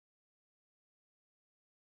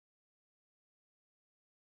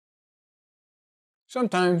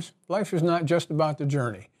Sometimes life is not just about the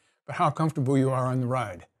journey, but how comfortable you are on the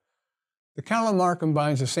ride. The Kalamar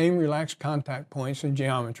combines the same relaxed contact points and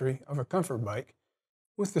geometry of a comfort bike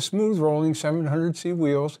with the smooth rolling 700C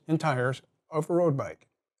wheels and tires of a road bike.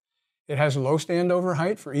 It has a low standover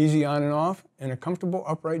height for easy on and off and a comfortable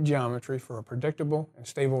upright geometry for a predictable and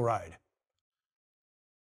stable ride.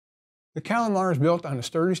 The Kalamar is built on a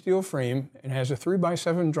sturdy steel frame and has a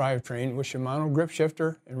 3x7 drivetrain with Shimano grip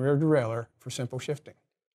shifter and rear derailleur for simple shifting.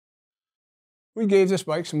 We gave this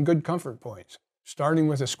bike some good comfort points, starting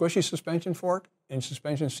with a squishy suspension fork and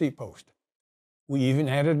suspension seat post. We even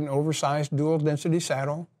added an oversized dual density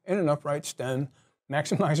saddle and an upright stem,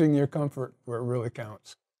 maximizing your comfort where it really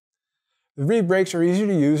counts. The V-brakes are easy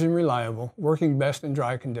to use and reliable, working best in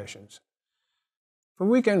dry conditions. For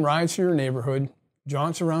weekend rides through your neighborhood,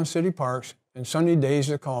 jaunts around city parks, and sunny days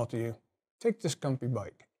that call to you, take this comfy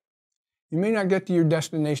bike. You may not get to your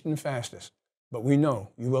destination the fastest, but we know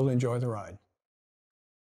you will enjoy the ride.